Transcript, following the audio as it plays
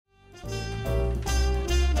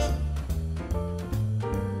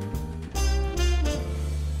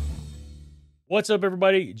What's up,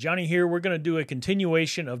 everybody? Johnny here. We're going to do a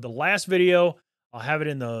continuation of the last video. I'll have it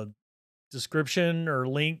in the description or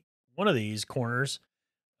link, one of these corners,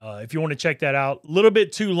 if you want to check that out. A little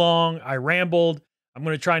bit too long. I rambled. I'm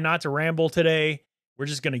going to try not to ramble today. We're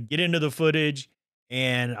just going to get into the footage,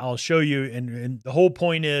 and I'll show you. And the whole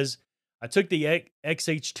point is I took the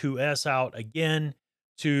X-H2s out again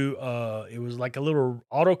to, it was like a little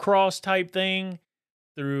autocross type thing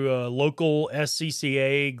through a local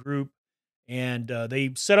SCCA group. And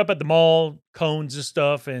they set up at the mall cones and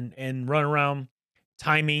stuff and run around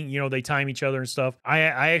timing. You know, they time each other and stuff. I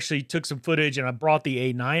actually took some footage and I brought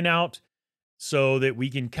the A9 out so that we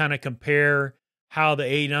can kind of compare how the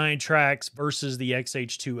A9 tracks versus the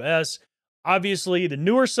X-H2s. Obviously, the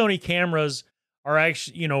newer Sony cameras are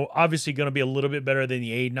actually, you know, obviously going to be a little bit better than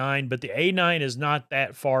the A9, but the A9 is not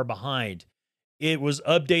that far behind. It was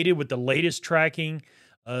updated with the latest tracking.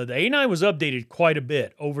 The A9 was updated quite a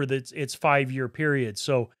bit over its 5-year period.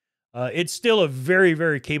 So it's still a very,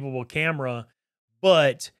 very capable camera,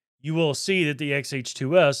 but you will see that the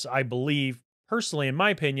X-H2s, I believe, personally, in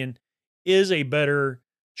my opinion, is a better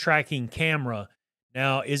tracking camera.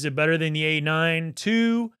 Now, is it better than the A9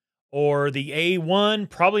 II or the A1?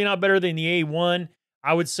 Probably not better than the A1.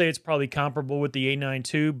 I would say it's probably comparable with the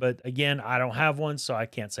A9 II, but again, I don't have one, so I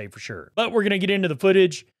can't say for sure. But we're going to get into the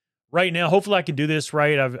footage right now. Hopefully I can do this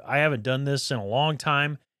right. I haven't done this in a long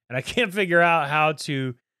time, and I can't figure out how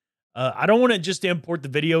to, I don't want to just import the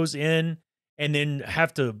videos in and then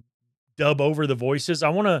have to dub over the voices. I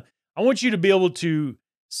want you to be able to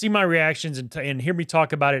see my reactions and hear me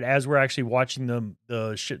talk about it as we're actually watching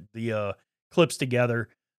the clips together.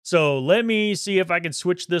 So let me see if I can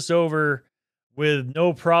switch this over with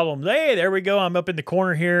no problem. Hey, there we go. I'm up in the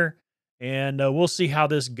corner here, and we'll see how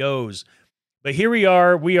this goes. But here we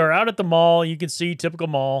are. We are out at the mall. You can see typical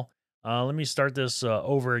mall. Let me start this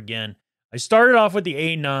over again. I started off with the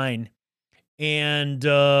A9, and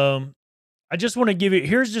I just want to give you,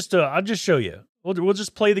 here's just I'll just show you. We'll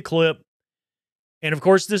just play the clip. And of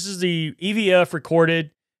course, this is the EVF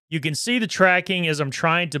recorded. You can see the tracking as I'm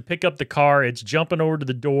trying to pick up the car. It's jumping over to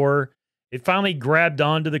the door. It finally grabbed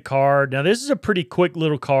onto the car. Now, this is a pretty quick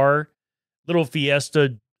little car, little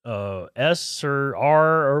Fiesta S or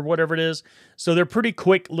R or whatever it is. So they're pretty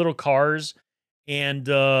quick little cars. And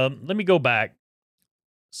let me go back.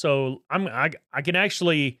 So I can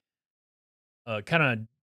actually kind of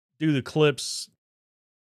do the clips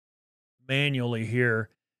manually here.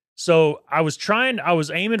 So I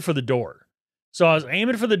was aiming for the door. So I was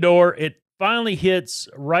aiming for the door. It finally hits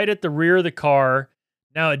right at the rear of the car.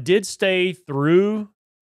 Now it did stay through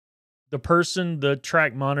the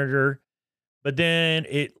track monitor, but then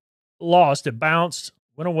it lost. It bounced,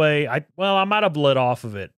 went away. I might have let off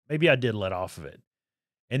of it. Maybe I did let off of it.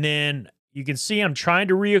 And then you can see I'm trying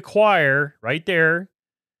to reacquire right there.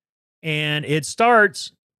 And it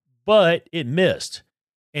starts, but it missed.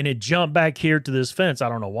 And it jumped back here to this fence. I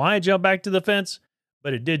don't know why it jumped back to the fence,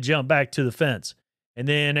 but it did jump back to the fence. And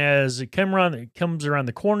then as it comes around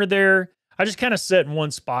the corner there, I just kind of set in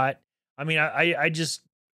one spot. I mean,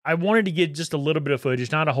 I wanted to get just a little bit of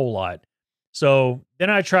footage, not a whole lot. So then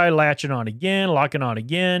I tried locking on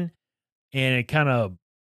again, and it kind of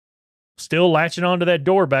still latching onto that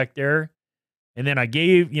door back there. And then I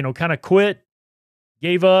kind of quit,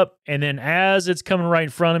 gave up. And then as it's coming right in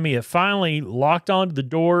front of me, it finally locked onto the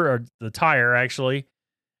door, or the tire actually,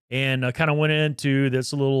 and I kind of went into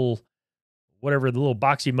this little, whatever, the little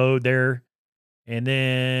boxy mode there. And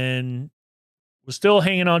then was still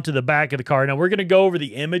hanging on to the back of the car. Now we're going to go over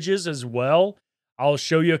the images as well. I'll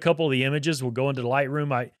show you a couple of the images. We'll go into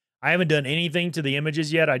Lightroom. I haven't done anything to the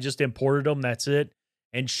images yet. I just imported them. That's it.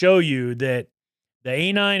 And show you that the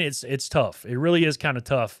A9, it's tough. It really is kind of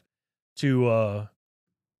tough to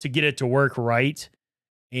get it to work right.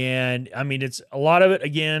 And I mean, it's a lot of it,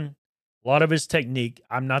 again, a lot of it's technique.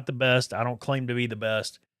 I'm not the best. I don't claim to be the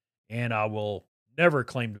best, and I will never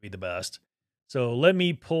claim to be the best. So let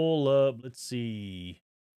me pull up, let's see,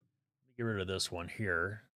 get rid of this one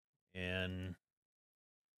here, and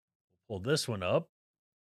pull this one up.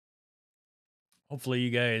 Hopefully you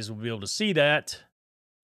guys will be able to see that.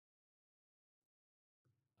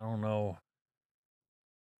 I don't know.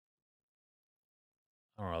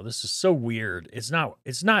 This is so weird. It's not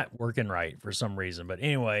working right for some reason. But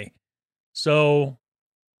anyway, so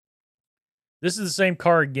this is the same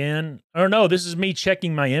car again. Oh no, this is me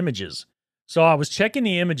checking my images. So I was checking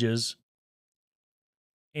the images,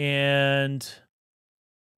 and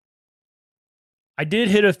I did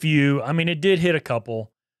hit a few. I mean, it did hit a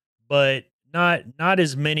couple, but not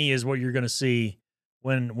as many as what you're going to see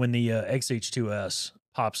when the X-H2s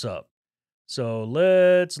pops up. So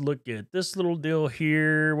let's look at this little deal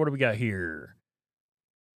here. What do we got here?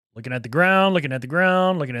 Looking at the ground, looking at the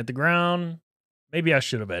ground, looking at the ground. Maybe I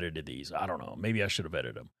should have edited these. I don't know. Maybe I should have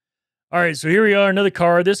edited them. All right, so here we are, another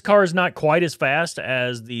car. This car is not quite as fast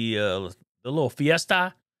as the little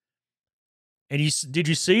Fiesta. And did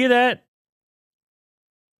you see that?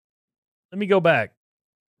 Let me go back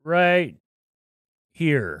right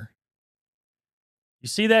here. You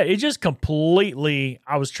see that? It just completely,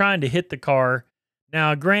 I was trying to hit the car.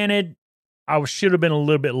 Now, granted, should have been a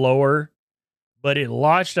little bit lower, but it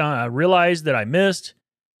launched on, I realized that I missed,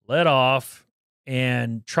 let off,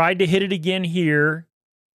 and tried to hit it again here.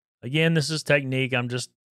 Again, this is technique. I just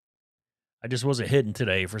wasn't hitting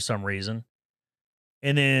today for some reason.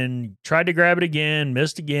 And then tried to grab it again,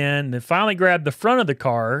 missed again, then finally grabbed the front of the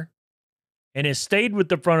car, and it stayed with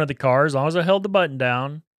the front of the car as long as I held the button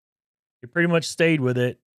down. It pretty much stayed with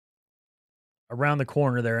it around the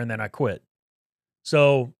corner there, and then I quit.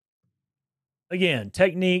 So, again,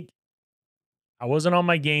 technique. I wasn't on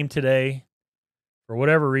my game today for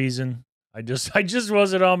whatever reason. I just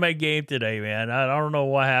wasn't on my game today, man. I don't know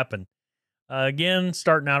what happened. Again,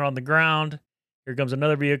 starting out on the ground. Here comes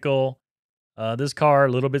another vehicle. This car,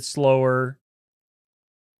 a little bit slower.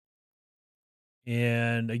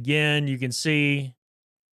 And again, you can see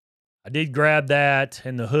I did grab that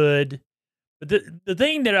and the hood. But the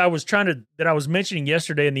thing that I was mentioning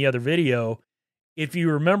yesterday in the other video, if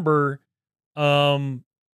you remember, the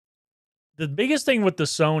biggest thing with the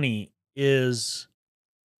Sony is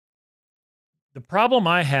the problem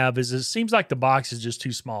I have is it seems like the box is just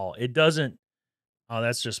too small. It doesn't. Oh,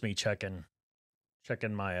 that's just me checking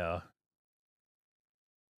my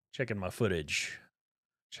footage,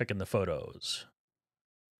 checking the photos.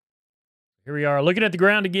 Here we are looking at the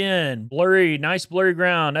ground again. Blurry, nice blurry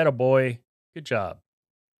ground. Atta boy. Good job.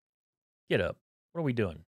 Get up. What are we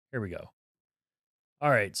doing? Here we go. All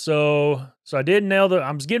right, so I did nail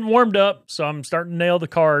I was getting warmed up, so I'm starting to nail the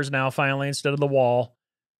cars now finally instead of the wall.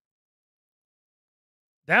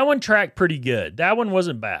 That one tracked pretty good. That one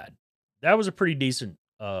wasn't bad. That was a pretty decent,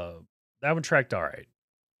 that one tracked all right.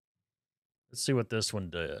 Let's see what this one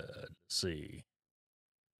did. Let's see.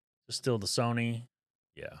 It's still the Sony.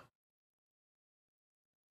 Yeah.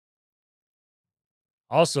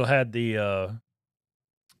 Also had the,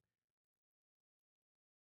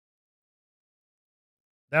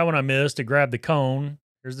 that one I missed to grab the cone.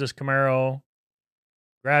 Here's this Camaro.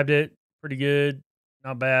 Grabbed it. Pretty good.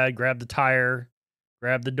 Not bad. Grabbed the tire.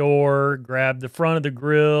 Grabbed the door. Grabbed the front of the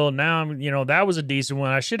grill. Now, that was a decent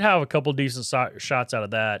one. I should have a couple decent shots out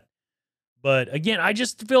of that. But again, I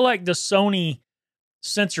just feel like the Sony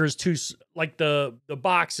sensor is too, like the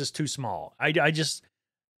box is too small. I just,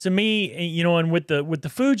 to me, and with the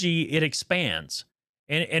Fuji, it expands.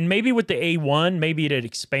 And maybe with the A1, maybe it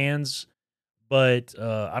expands. But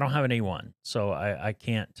I don't have an A1, so I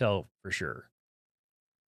can't tell for sure.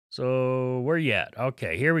 So where you at?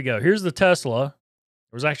 Okay, here we go. Here's the Tesla.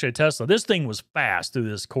 There was actually a Tesla. This thing was fast through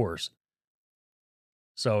this course.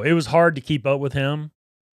 So it was hard to keep up with him.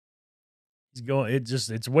 He's going,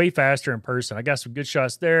 it's way faster in person. I got some good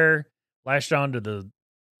shots there. Lashed onto the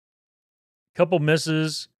couple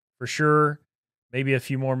misses for sure. Maybe a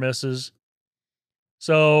few more misses.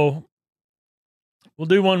 So we'll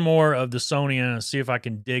do one more of the Sony and see if I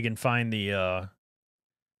can dig and find the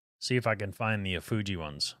Fuji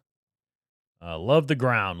ones. Love the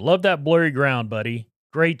ground. Love that blurry ground, buddy.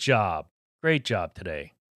 Great job. Great job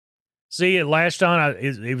today. See, it latched on.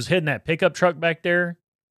 It was hitting that pickup truck back there.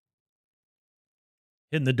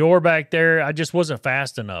 Hitting the door back there. I just wasn't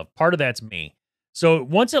fast enough. Part of that's me. So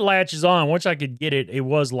once it latches on, once I could get it, it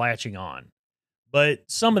was latching on. But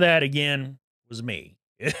some of that, again, was me.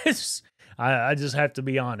 I just have to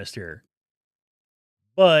be honest here.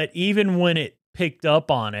 But even when it picked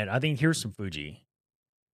up on it, I think here's some Fuji.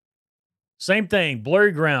 Same thing,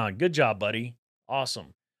 blurry ground. Good job, buddy. Awesome.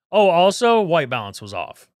 Oh, also, white balance was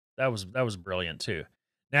off. That was brilliant too.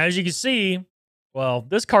 Now, as you can see, well,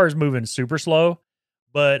 this car is moving super slow,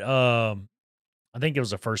 but I think it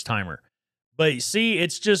was a first timer. But you see,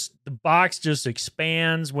 it's just the box just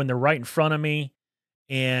expands when they're right in front of me,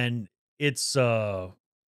 and it's so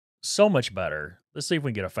much better. Let's see if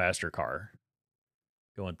we can get a faster car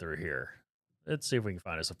going through here. Let's see if we can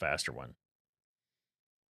find us a faster one.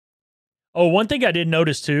 Oh, one thing I did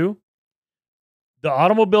notice too, the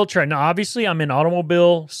automobile track. Now, obviously, I'm in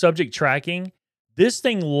automobile subject tracking. This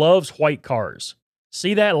thing loves white cars.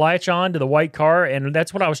 See that latch on to the white car? And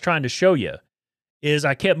that's what I was trying to show you, is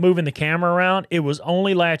I kept moving the camera around. It was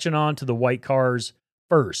only latching on to the white cars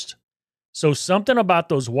first. So something about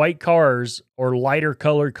those white cars or lighter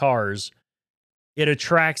colored cars it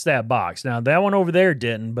attracts that box. Now, that one over there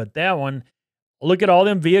didn't, but that one, look at all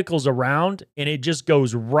them vehicles around, and it just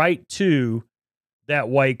goes right to that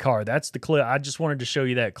white car. That's the clip. I just wanted to show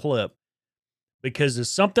you that clip because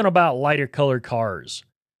there's something about lighter colored cars.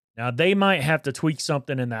 Now, they might have to tweak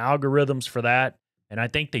something in the algorithms for that, and I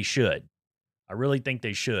think they should. I really think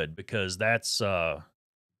they should because that's a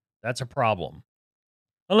problem.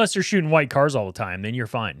 Unless they're shooting white cars all the time, then you're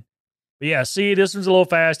fine. But yeah, see, this one's a little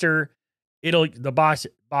faster. The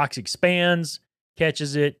box expands,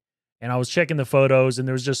 catches it, and I was checking the photos, and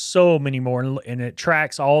there was just so many more, and it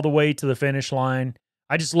tracks all the way to the finish line.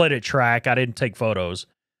 I just let it track. I didn't take photos,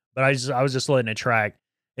 but I was just letting it track,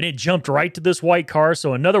 and it jumped right to this white car.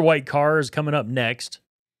 So another white car is coming up next.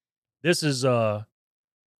 This is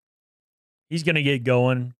he's gonna get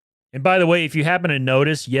going. And by the way, if you happen to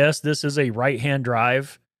notice, yes, this is a right-hand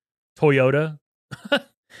drive Toyota.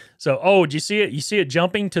 So, oh, did you see it? You see it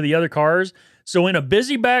jumping to the other cars? So in a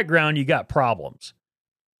busy background, you got problems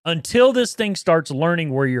until this thing starts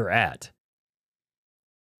learning where you're at.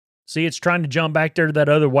 See, it's trying to jump back there to that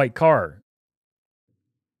other white car.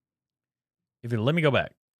 Let me go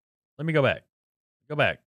back. Let me go back. Go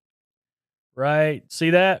back. Right.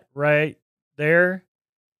 See that? Right there.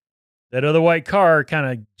 That other white car kind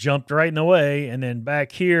of jumped right in the way. And then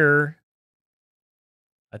back here,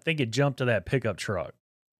 I think it jumped to that pickup truck.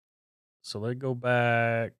 So let's go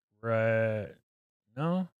back. Right.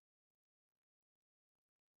 No.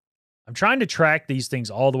 I'm trying to track these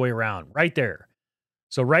things all the way around. Right there.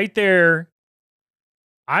 So right there,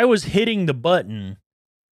 I was hitting the button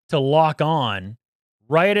to lock on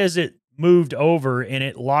right as it moved over, and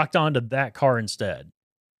it locked onto that car instead.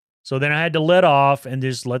 So then I had to let off and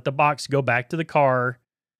just let the box go back to the car,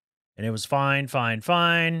 and it was fine, fine,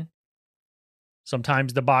 fine.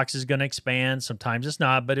 Sometimes the box is going to expand. Sometimes it's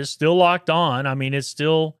not, but it's still locked on. I mean, it's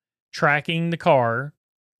still tracking the car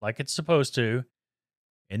like it's supposed to.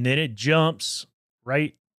 And then it jumps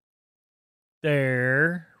right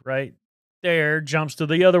there, jumps to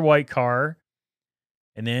the other white car,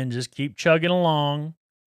 and then just keep chugging along.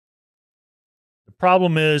 The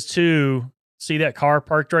problem is, too, see that car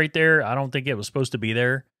parked right there? I don't think it was supposed to be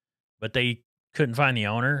there, but they couldn't find the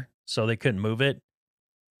owner, so they couldn't move it.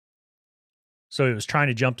 So it was trying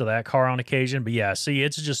to jump to that car on occasion. But yeah, see,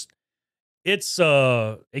 it's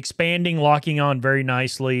expanding, locking on very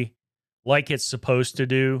nicely like it's supposed to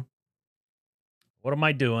do. What am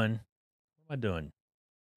I doing? What am I doing?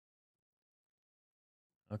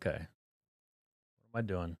 Okay. What am I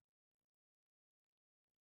doing?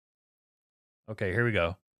 Okay, here we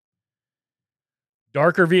go.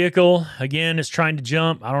 Darker vehicle. Again, it's trying to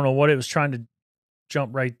jump. I don't know what it was trying to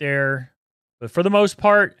jump right there. But for the most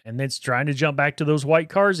part, and it's trying to jump back to those white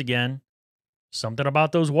cars again. Something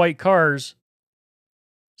about those white cars.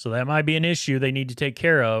 So that might be an issue they need to take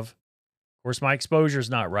care of. Of course, my exposure is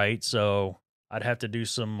not right, so I'd have to do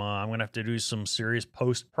some, I'm going to have to do some serious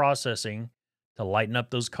post-processing to lighten up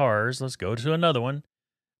those cars. Let's go to another one.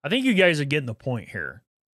 I think you guys are getting the point here.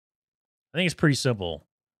 I think it's pretty simple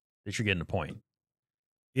that you're getting the point.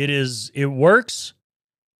 It works.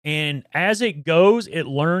 And as it goes, it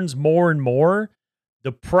learns more and more.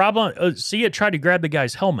 The problem, see, it tried to grab the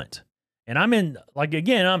guy's helmet. And I'm in, like,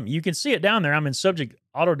 again, you can see it down there. I'm in subject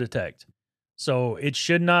auto detect. So it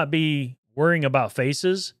should not be worrying about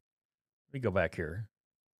faces. Let me go back here.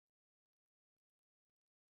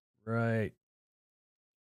 Right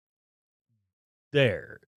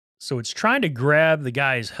there. So it's trying to grab the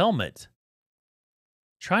guy's helmet.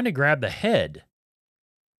 Trying to grab the head.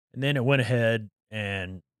 And then it went ahead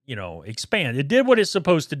and, expand. It did what it's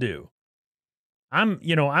supposed to do. I'm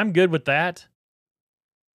good with that.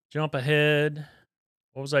 Jump ahead.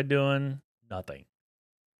 What was I doing? Nothing.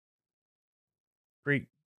 Great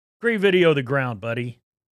video of the ground, buddy.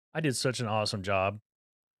 I did such an awesome job.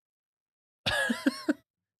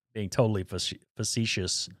 Being totally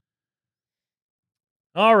facetious.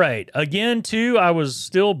 All right. Again, too, I was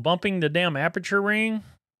still bumping the damn aperture ring.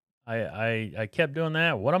 I kept doing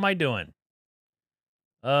that. What am I doing?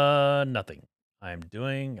 Nothing. I'm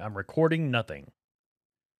recording nothing.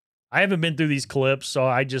 I haven't been through these clips, so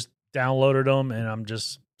I just downloaded them, and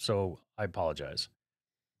so I apologize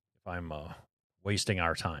if I'm wasting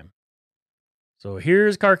our time. So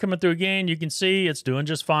here's car coming through again. You can see it's doing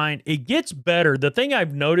just fine. It gets better. The thing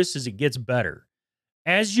I've noticed is it gets better.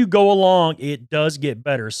 As you go along, it does get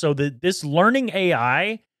better. So this learning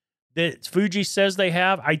AI that Fuji says they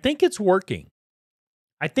have, I think it's working.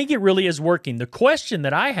 I think it really is working. The question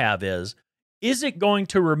that I have is it going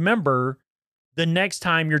to remember the next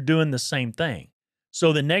time you're doing the same thing?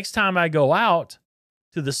 So the next time I go out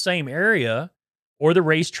to the same area, or the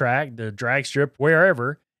racetrack, the drag strip,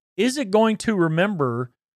 wherever, is it going to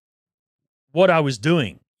remember what I was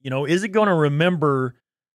doing? Is it going to remember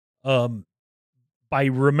um, by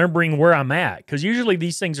remembering where I'm at? Because usually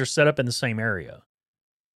these things are set up in the same area.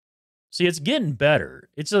 See, it's getting better.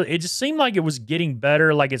 It just seemed like it was getting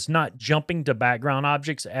better, like it's not jumping to background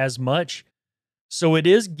objects as much. So it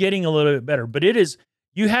is getting a little bit better, but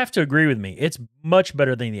you have to agree with me. It's much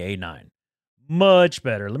better than the A9. Much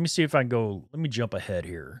better. Let me see if I can let me jump ahead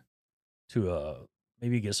here to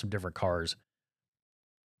maybe get some different cars.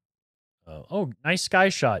 Oh, nice sky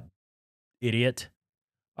shot, idiot.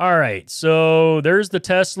 All right, so there's the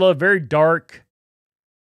Tesla, very dark,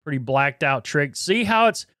 pretty blacked out trick. See how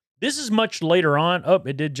this is much later on. Oh,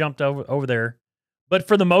 it did jump over there. But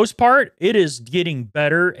for the most part, it is getting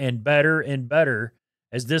better and better and better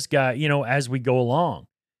as this guy, as we go along.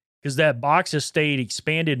 Because that box has stayed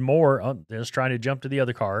expanded more. Oh, just trying to jump to the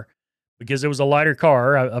other car because it was a lighter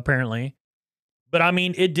car, apparently. But I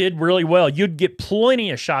mean, it did really well. You'd get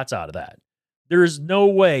plenty of shots out of that. There's no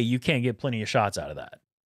way you can't get plenty of shots out of that.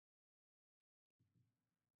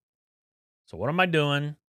 So what am I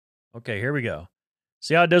doing? Okay, here we go.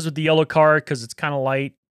 See how it does with the yellow car because it's kind of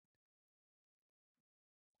light.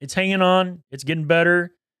 It's hanging on. It's getting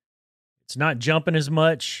better. It's not jumping as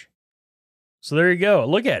much. So there you go.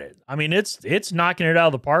 Look at it. I mean, it's knocking it out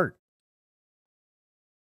of the park.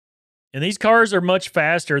 And these cars are much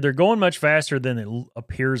faster. They're going much faster than it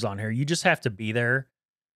appears on here. You just have to be there.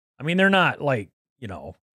 I mean, they're not like,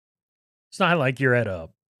 it's not like you're at a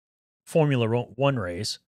Formula One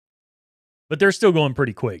race. But they're still going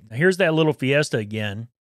pretty quick. Now, here's that little Fiesta again.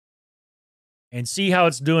 And see how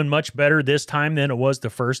it's doing much better this time than it was the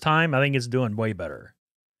first time? I think it's doing way better.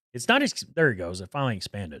 It's not there it goes. It finally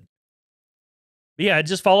expanded. But yeah, it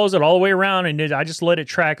just follows it all the way around, and I just let it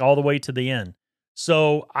track all the way to the end.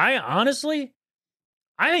 So I honestly,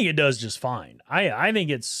 I think it does just fine. I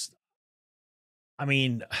think I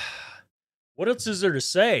mean, what else is there to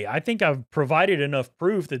say? I think I've provided enough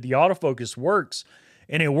proof that the autofocus works,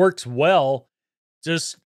 and it works well.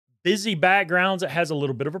 Just busy backgrounds, it has a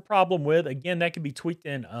little bit of a problem with. Again, that can be tweaked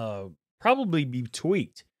in, probably be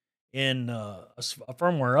tweaked in a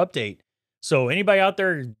firmware update. So anybody out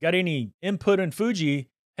there got any input in Fuji,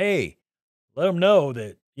 hey, let them know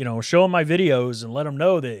that, show them my videos and let them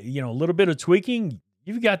know that, a little bit of tweaking,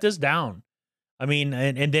 you've got this down. I mean,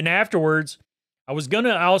 and then afterwards, I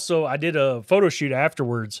did a photo shoot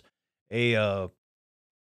afterwards, kind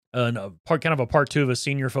of a part 2 of a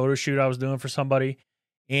senior photo shoot I was doing for somebody.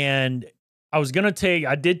 And I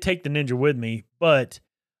did take the Ninja with me, but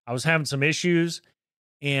I was having some issues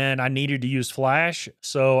and I needed to use flash.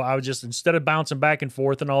 So I was just, instead of bouncing back and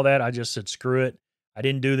forth and all that, I just said, screw it. I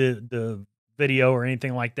didn't do the video or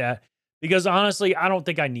anything like that because honestly, I don't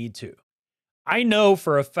think I need to. I know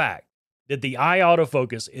for a fact that the eye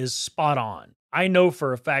autofocus is spot on. I know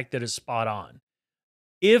for a fact that it's spot on.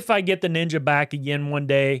 If I get the Ninja back again one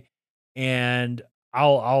day, and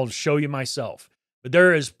I'll show you myself. But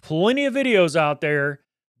there is plenty of videos out there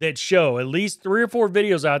that show, at least 3 or 4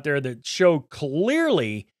 videos out there that show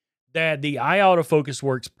clearly that the eye autofocus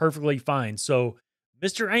works perfectly fine. So,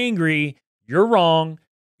 Mr. Angry, you're wrong.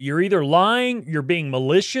 You're either lying, you're being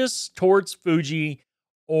malicious towards Fuji,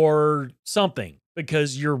 or something,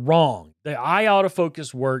 because you're wrong. The eye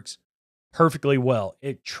autofocus works perfectly well.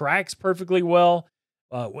 It tracks perfectly well.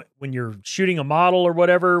 When you're shooting a model or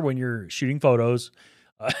whatever, when you're shooting photos,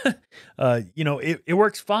 it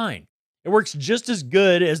works fine. It works just as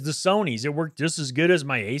good as the Sonys. It worked just as good as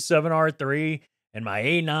my A7R3 and my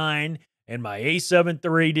A9 and my A7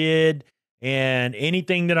 III did, and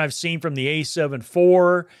anything that I've seen from the A7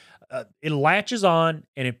 IV. It latches on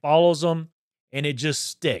and it follows them, and it just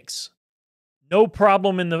sticks. No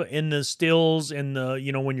problem in the stills and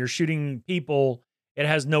when you're shooting people, it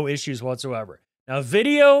has no issues whatsoever. Now,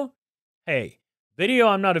 video,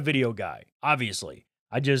 I'm not a video guy, obviously.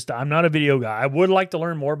 I'm not a video guy. I would like to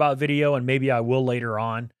learn more about video, and maybe I will later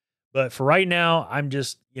on. But for right now, I'm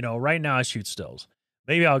just, right now I shoot stills.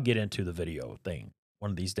 Maybe I'll get into the video thing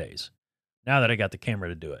one of these days, now that I got the camera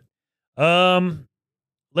to do it. I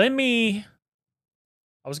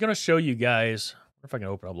was going to show you guys, I wonder if I can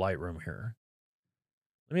open up Lightroom here.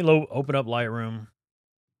 Let me open up Lightroom.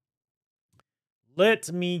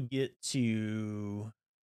 Let me get to,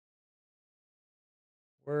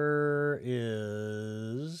 where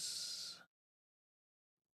is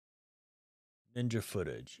Ninja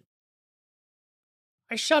footage?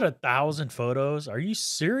 I shot 1,000 photos. Are you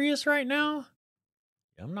serious right now?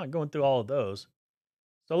 Yeah, I'm not going through all of those.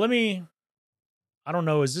 So I don't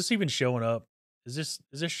know. Is this even showing up? Is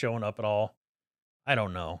this showing up at all? I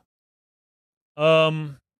don't know.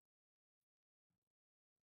 Um,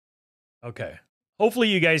 okay. Hopefully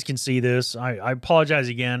you guys can see this. I apologize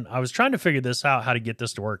again. I was trying to figure this out, how to get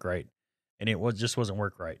this to work right, and it was just wasn't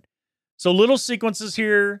work right. So little sequences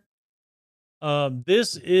here.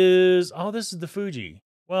 This is this is the Fuji.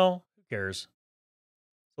 Well, who cares?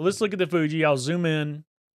 So let's look at the Fuji. I'll zoom in.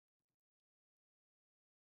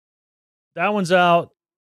 That one's out.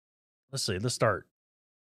 Let's see. Let's start.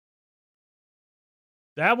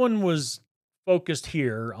 That one was focused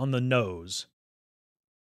here on the nose.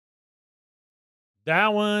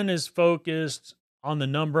 That one is focused on the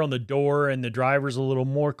number on the door, and the driver's a little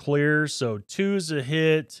more clear. So 2's a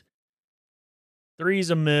hit,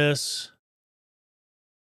 3's a miss.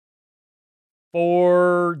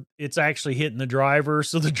 4, it's actually hitting the driver.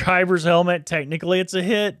 So the driver's helmet, technically it's a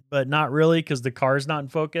hit, but not really because the car's not in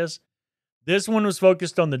focus. This one was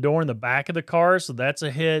focused on the door in the back of the car, so that's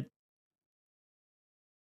a hit.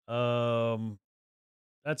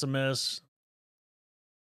 That's a miss.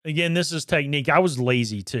 Again, this is technique. I was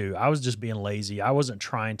lazy too. I was just being lazy. I wasn't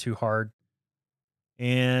trying too hard.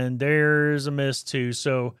 And there's a miss too.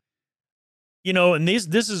 So, and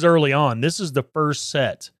this is early on. This is the first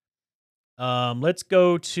set. Let's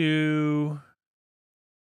go to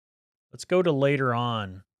later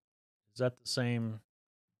on. Is that the same?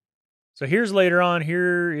 So here's later on.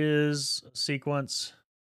 Here is a sequence.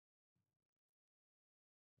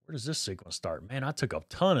 Where does this sequence start? Man, I took a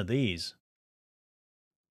ton of these.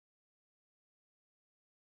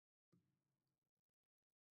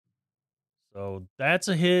 So that's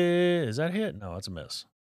a hit. Is that a hit? No, it's a miss.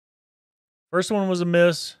 First one was a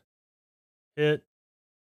miss. Hit.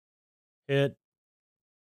 Hit.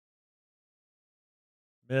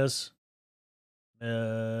 Miss.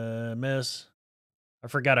 Miss. I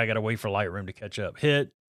forgot I got to wait for Lightroom to catch up.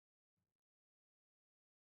 Hit.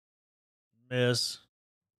 Miss.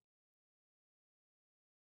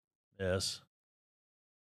 Miss.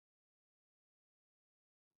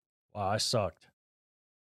 Wow, I sucked.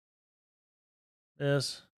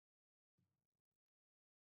 Miss.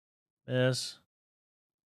 Miss.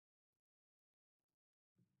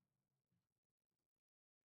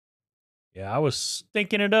 Yeah, I was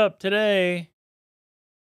stinking it up today.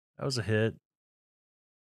 That was a hit.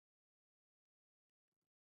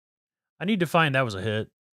 I need to find that was a hit.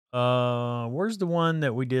 Where's the one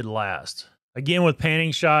that we did last? Again, with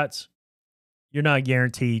panning shots, you're not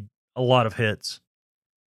guaranteed a lot of hits.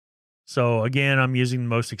 So again, I'm using the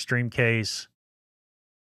most extreme case.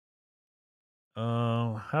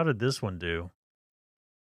 How did this one do?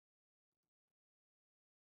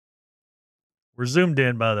 We're zoomed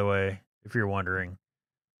in, by the way, if you're wondering.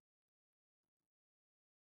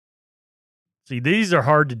 See, these are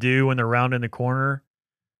hard to do when they're round in the corner.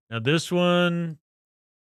 Now this one,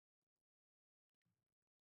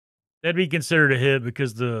 that'd be considered a hit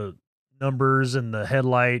because the numbers and the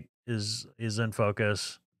headlight is in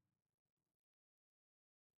focus.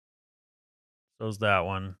 So's that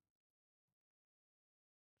one.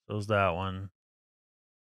 So's that one.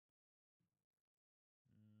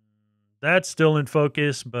 That's still in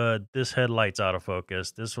focus, but this headlight's out of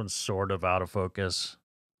focus. This one's sort of out of focus.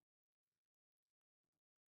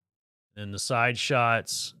 And the side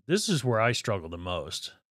shots, this is where I struggle the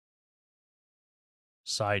most.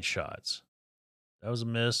 Side shots. That was a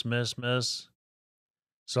miss, miss, miss.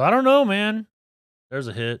 So I don't know, man. There's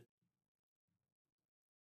a hit.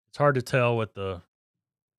 It's hard to tell with the...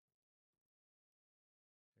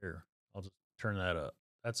 Here, I'll just turn that up.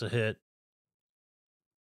 That's a hit.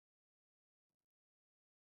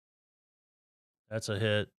 That's a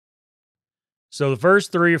hit. So the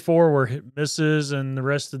first 3 or 4 were misses, and the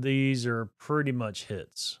rest of these are pretty much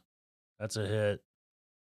hits. That's a hit.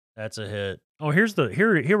 That's a hit. Oh,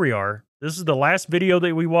 here we are. This is the last video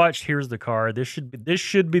that we watched. Here's the car. This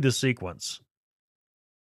should be the sequence.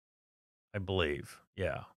 I believe.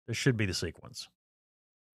 Yeah, this should be the sequence.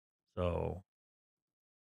 So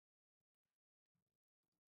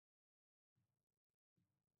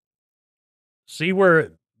see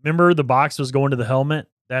where, remember the box was going to the helmet?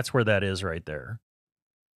 That's where that is right there.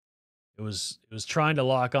 It was trying to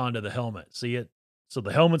lock onto the helmet. See it? So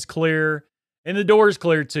the helmet's clear and the door's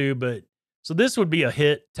clear too, but so this would be a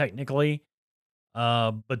hit technically.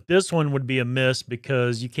 But this one would be a miss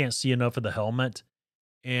because you can't see enough of the helmet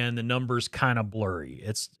and the number's kind of blurry.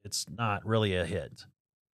 It's not really a hit.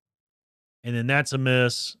 And then that's a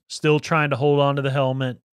miss. Still trying to hold on to the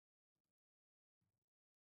helmet.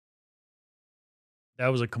 That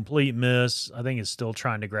was a complete miss. I think it's still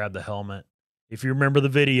trying to grab the helmet. If you remember the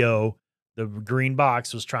video, the green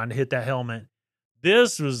box was trying to hit that helmet.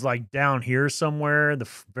 This was like down here somewhere, the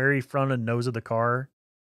very front and nose of the car.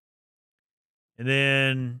 And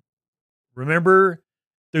then remember,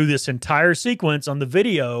 through this entire sequence on the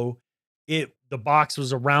video, the box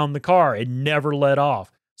was around the car. It never let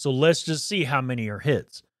off. So let's just see how many are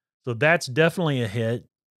hits. So that's definitely a hit.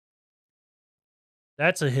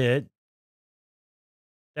 That's a hit.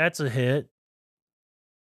 That's a hit.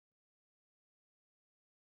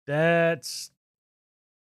 That's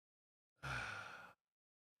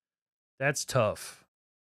tough.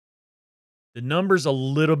 The number's a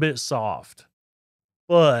little bit soft,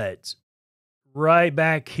 but right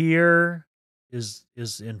back here is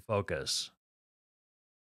in focus.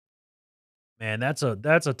 Man, that's a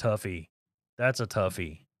toughie. That's a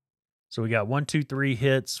toughie. So we got 1, 2, 3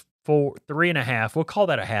 hits, 4, 3.5. We'll call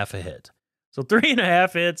that a half a hit. So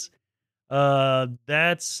 3.5 hits.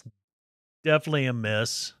 That's definitely a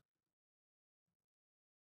miss.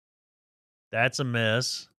 That's a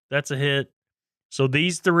miss. That's a hit. So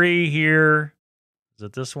these 3 here, is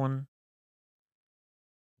it this one?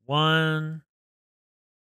 1.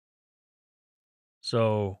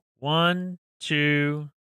 So 1, 2,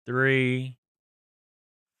 3,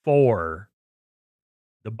 4.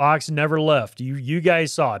 The box never left. You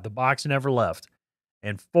guys saw it. The box never left.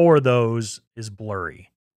 And 4 of those is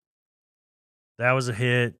blurry. That was a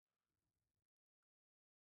hit.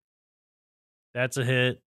 That's a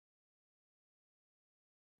hit.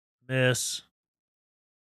 Miss.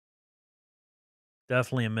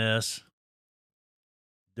 Definitely a miss.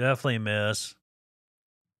 Definitely a miss.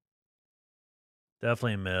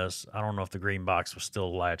 Definitely a miss. I don't know if the green box was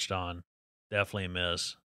still latched on. Definitely a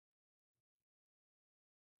miss.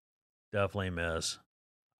 Definitely a miss.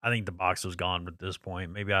 I think the box was gone at this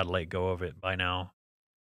point. Maybe I'd let go of it by now.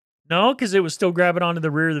 No, because it was still grabbing onto the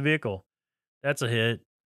rear of the vehicle. That's a hit.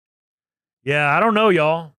 Yeah, I don't know,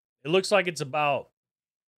 y'all. It looks like it's about,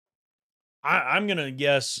 I'm going to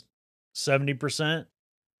guess 70%,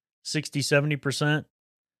 60, 70%,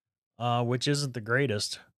 which isn't the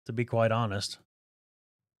greatest, to be quite honest.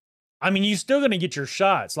 I mean, you're still going to get your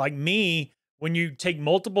shots. Like me, when you take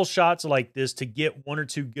multiple shots like this to get 1 or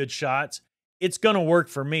 2 good shots, it's going to work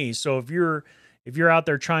for me. So if you're out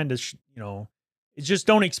there trying to, just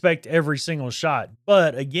don't expect every single shot.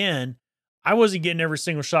 But again, I wasn't getting every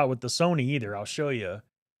single shot with the Sony either. I'll show you.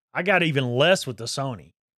 I got even less with the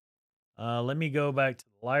Sony. Let me go back to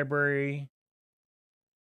the library.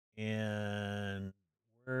 And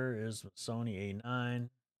where is the Sony A9?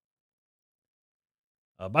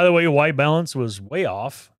 By the way, white balance was way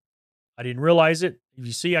off. I didn't realize it. If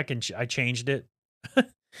you see, I changed it.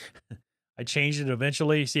 I changed it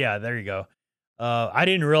eventually. So yeah, there you go. I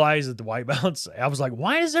didn't realize that the white balance, I was like,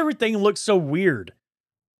 why does everything look so weird?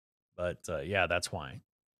 But yeah, that's why.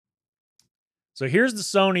 So here's the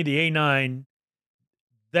Sony, the A9.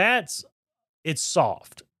 It's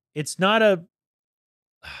soft. It's not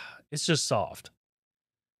it's just soft.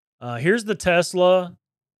 Here's the Tesla.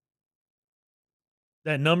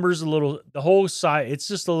 That number's the whole side, it's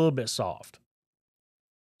just a little bit soft.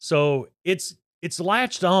 So it's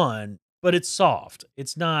latched on, but it's soft.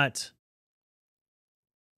 It's not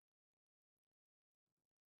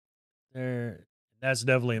there. That's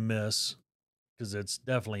definitely a miss because it's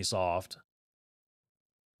definitely soft.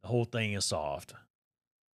 The whole thing is soft.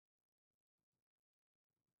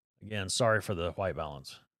 Again, sorry for the white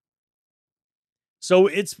balance. So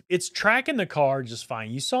it's tracking the car just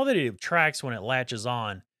fine. You saw that it tracks when it latches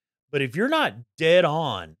on, but if you're not dead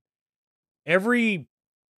on,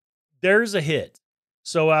 there's a hit.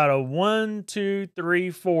 So out of 1, 2,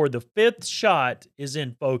 3, 4, the 5th shot is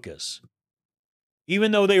in focus,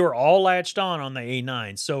 even though they were all latched on the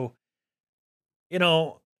A9. So,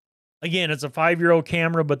 again, it's a 5-year-old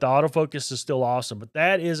camera, but the autofocus is still awesome. But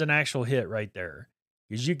that is an actual hit right there,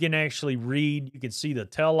 because you can actually read. You can see the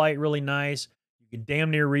tail light really nice. You can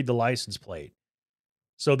damn near read the license plate.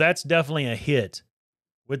 So that's definitely a hit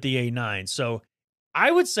with the A9. So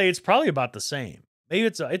I would say it's probably about the same. Maybe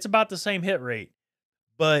it's about the same hit rate.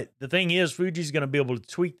 But the thing is, Fuji's going to be able to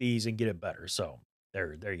tweak these and get it better. So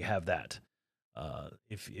there you have that.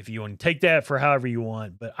 If you want to take that for however you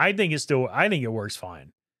want, but I think it works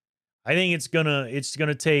fine. I think it's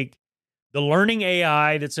gonna take the learning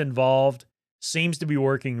AI that's involved seems to be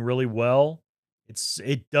working really well.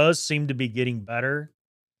 It does seem to be getting better.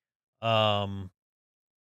 I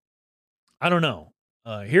don't know.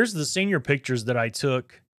 Here's the senior pictures that I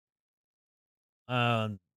took.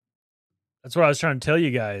 That's what I was trying to tell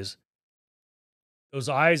you guys. Those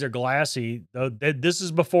eyes are glassy. This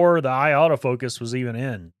is before the eye autofocus was even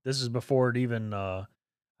in. This is before it even, I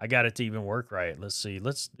got it to even work right. Let's see.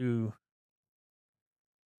 Let's do,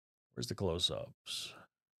 where's the close-ups?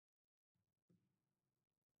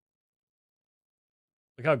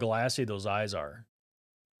 Look how glassy those eyes are.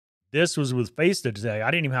 This was with face detect.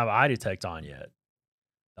 I didn't even have eye detect on yet.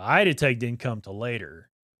 The eye detect didn't come till later.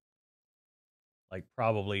 Like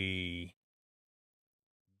probably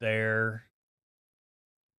there,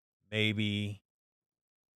 maybe.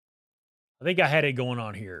 I think I had it going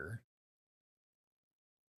on here.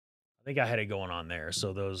 I think I had it going on there.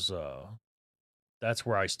 So those that's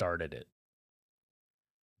where I started it.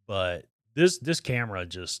 But this camera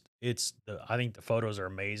just I think the photos are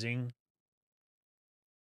amazing.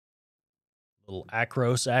 Little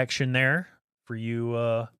acros action there for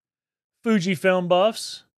you Fuji film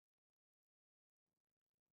buffs.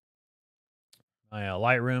 My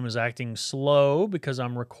Lightroom is acting slow because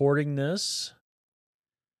I'm recording this.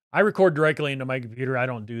 I record directly into my computer. I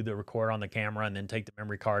don't do the record on the camera and then take the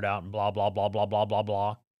memory card out and blah, blah, blah, blah, blah, blah,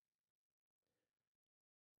 blah.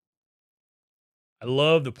 I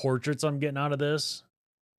love the portraits I'm getting out of this.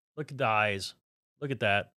 Look at the eyes. Look at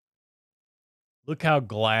that. Look how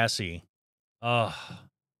glassy. 90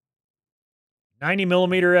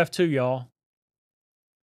 millimeter f2, y'all.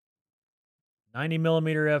 90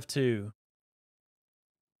 millimeter f2.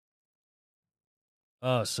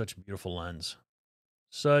 Oh, such a beautiful lens.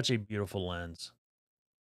 Such a beautiful lens.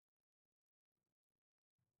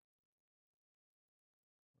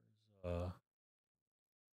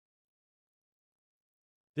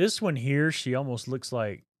 This one here, she almost looks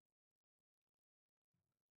like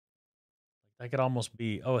that could almost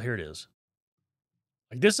be. Oh, here it is.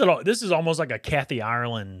 Like this is almost like a Kathy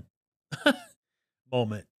Ireland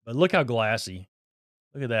moment. But look how glassy.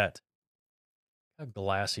 Look at that. How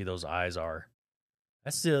glassy those eyes are.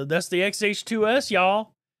 That's the X-H2s,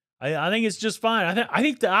 y'all. I think it's just fine. I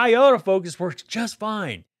think the eye autofocus works just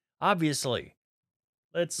fine. Obviously.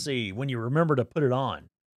 Let's see when you remember to put it on.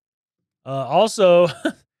 Also,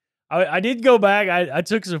 I did go back. I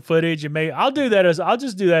took some footage and I'll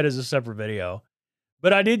just do that as a separate video.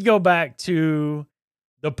 But I did go back to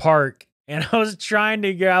the park and I was trying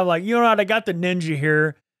to get out like, you know what? I got the Ninja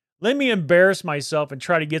here. Let me embarrass myself and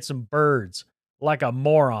try to get some birds like a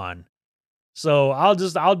moron. So I'll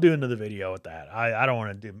do another video with that. I don't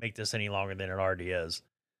want to make this any longer than it already is.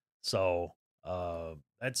 So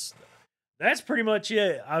that's pretty much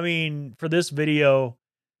it. I mean, for this video,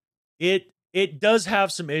 it does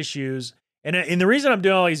have some issues. And the reason I'm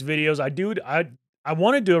doing all these videos, I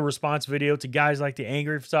want to do a response video to guys like the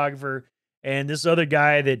Angry Photographer and this other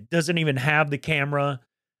guy that doesn't even have the camera,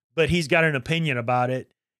 but he's got an opinion about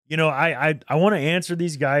it. You know, I want to answer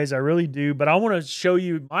these guys. I really do. But I want to show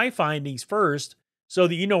you my findings first so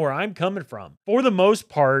that you know where I'm coming from. For the most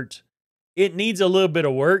part, it needs a little bit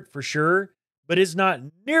of work for sure, but it's not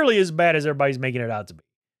nearly as bad as everybody's making it out to be.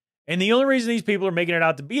 And the only reason these people are making it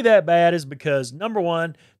out to be that bad is because, number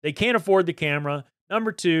one, they can't afford the camera.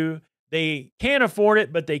 Number two, they can't afford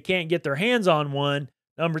it, but they can't get their hands on one.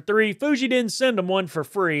 Number three, Fuji didn't send them one for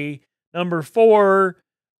free. Number four,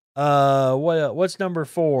 what's number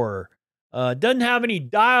four? Doesn't have any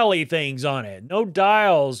dial-y things on it. No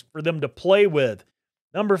dials for them to play with.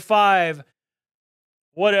 Number five,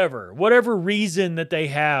 whatever reason that they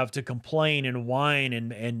have to complain and whine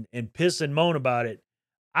and piss and moan about it.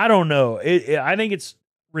 I don't know. I think it's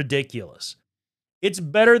ridiculous. It's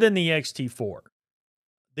better than the X-T4.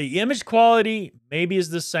 The image quality maybe is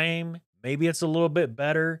the same. Maybe it's a little bit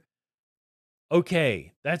better.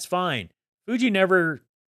 Okay, that's fine. Fuji never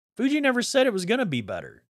said it was going to be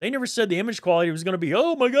better. They never said the image quality was going to be,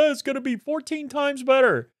 oh my God, it's going to be 14 times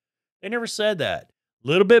better. They never said that. A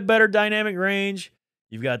little bit better dynamic range.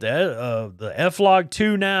 You've got the F-Log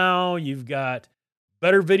 2 now. You've got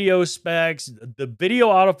better video specs. The video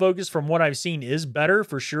autofocus, from what I've seen, is better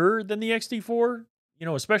for sure than the X-T4, you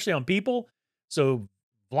know, especially on people. So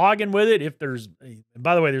vlogging with it, if there's,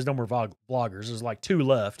 by the way, there's no more vloggers. There's like 2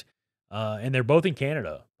 left. And they're both in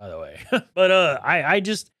Canada, by the way. But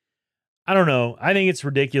I don't know. I think it's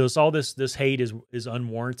ridiculous. All this hate is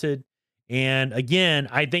unwarranted. And again,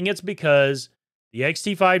 I think it's because the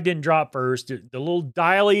X-T5 didn't drop first. The little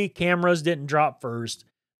dial-y cameras didn't drop first.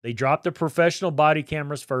 They dropped the professional body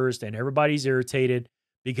cameras first, and everybody's irritated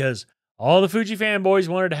because all the Fuji fanboys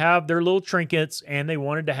wanted to have their little trinkets, and they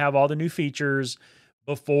wanted to have all the new features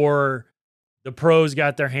before the pros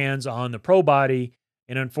got their hands on the pro body.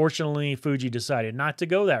 And unfortunately, Fuji decided not to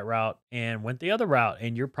go that route and went the other route.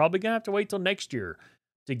 And you're probably going to have to wait till next year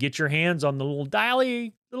to get your hands on the little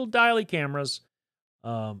dial-y cameras.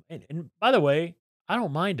 And by the way, I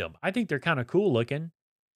don't mind them. I think they're kind of cool looking.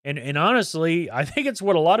 And honestly, I think it's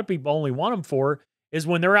what a lot of people only want them for is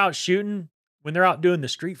when they're out shooting, when they're out doing the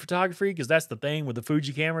street photography, because that's the thing with the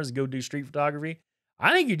Fuji cameras, go do street photography.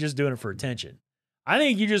 I think you're just doing it for attention. I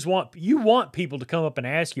think you want people to come up and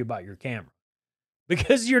ask you about your camera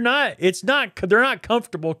because they're not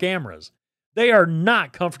comfortable cameras. They are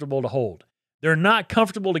not comfortable to hold. They're not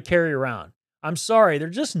comfortable to carry around. I'm sorry, they're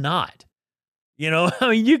just not. You know, I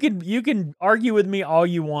mean, you can argue with me all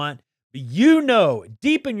you want, but you know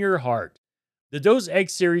deep in your heart that those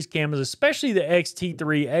X series cameras, especially the XT3,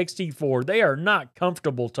 XT4, they are not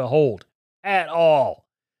comfortable to hold at all.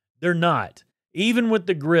 They're not. Even with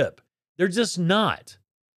the grip, they're just not.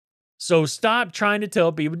 So stop trying to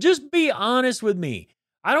tell people. Just be honest with me.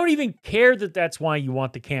 I don't even care that that's why you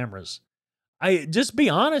want the cameras. I just be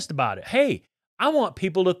honest about it. Hey, I want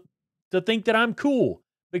people to think that I'm cool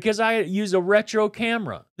because I use a retro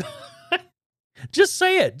camera. Just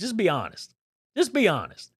say it. Just be honest. Just be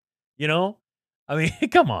honest. You know? I mean,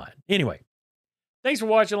 come on. Anyway, thanks for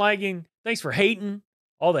watching, liking. Thanks for hating.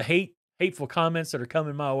 All the hateful comments that are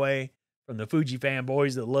coming my way from the Fuji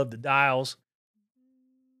fanboys that love the dials.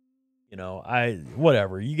 You know,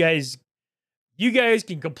 whatever. You guys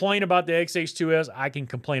can complain about the X-H2s. I can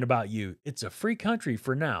complain about you. It's a free country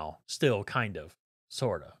for now. Still, kind of.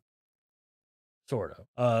 Sort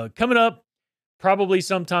of. Coming up, probably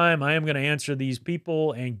sometime, I am going to answer these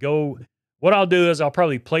people and go. What I'll do is I'll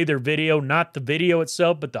probably play their video, not the video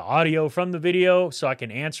itself, but the audio from the video, so I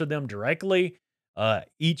can answer them directly,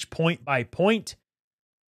 each point by point.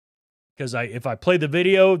 Because if I play the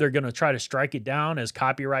video, they're going to try to strike it down as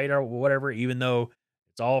copyright or whatever, even though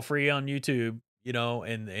it's all free on YouTube, you know,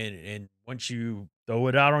 and once you throw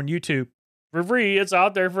it out on YouTube for free, it's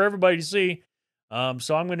out there for everybody to see.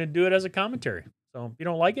 So I'm going to do it as a commentary. So if you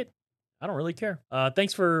don't like it, I don't really care.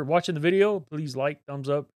 Thanks for watching the video. Please like, thumbs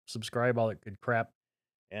up, subscribe, all that good crap.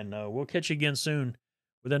 And we'll catch you again soon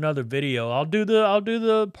with another video. I'll do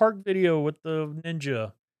the park video with the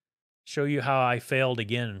Ninja. Show you how I failed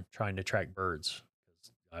again trying to track birds.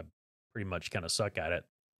 I pretty much kind of suck at it.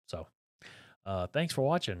 So thanks for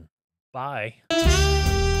watching. Bye.